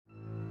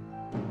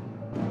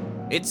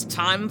It's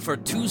time for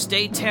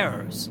Tuesday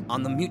Terrors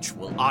on the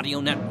Mutual Audio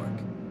Network.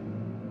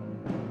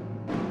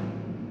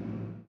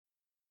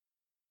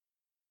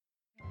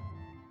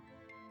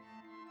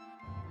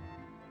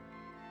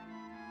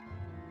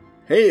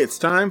 Hey, it's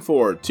time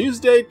for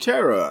Tuesday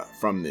Terror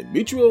from the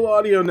Mutual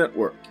Audio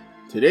Network.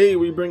 Today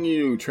we bring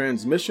you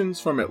transmissions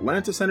from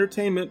Atlantis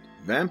Entertainment,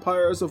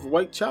 Vampires of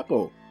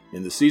Whitechapel.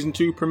 In the Season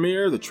 2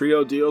 premiere, the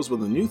trio deals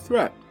with a new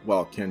threat,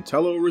 while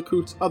Cantello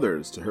recruits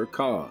others to her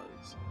cause.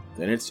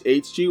 Then it's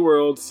HG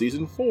World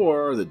Season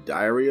 4, The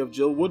Diary of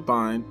Jill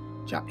Woodbine,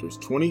 Chapters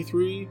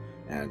 23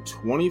 and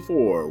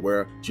 24,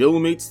 where Jill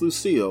meets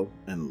Lucille,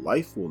 and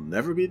life will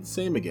never be the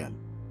same again.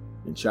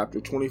 In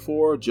Chapter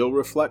 24, Jill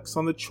reflects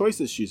on the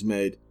choices she's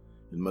made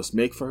and must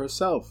make for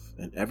herself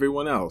and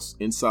everyone else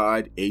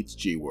inside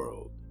HG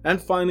World.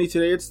 And finally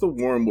today it's the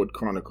Wormwood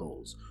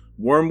Chronicles,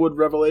 Wormwood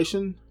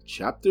Revelation,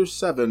 Chapter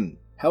 7,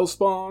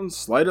 Hellspawn,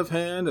 Sleight of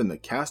Hand, and the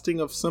Casting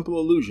of Simple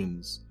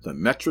Illusions, the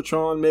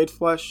Metatron Made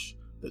Flesh,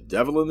 the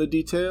Devil in the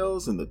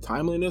Details, and the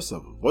Timeliness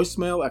of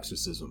Voicemail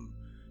Exorcism.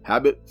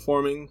 Habit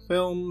Forming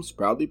Films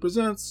proudly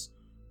presents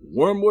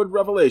Wormwood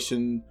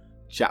Revelation,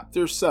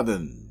 Chapter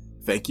 7.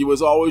 Thank you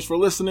as always for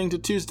listening to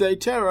Tuesday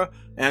Terror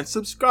and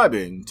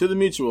subscribing to the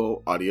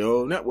Mutual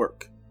Audio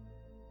Network.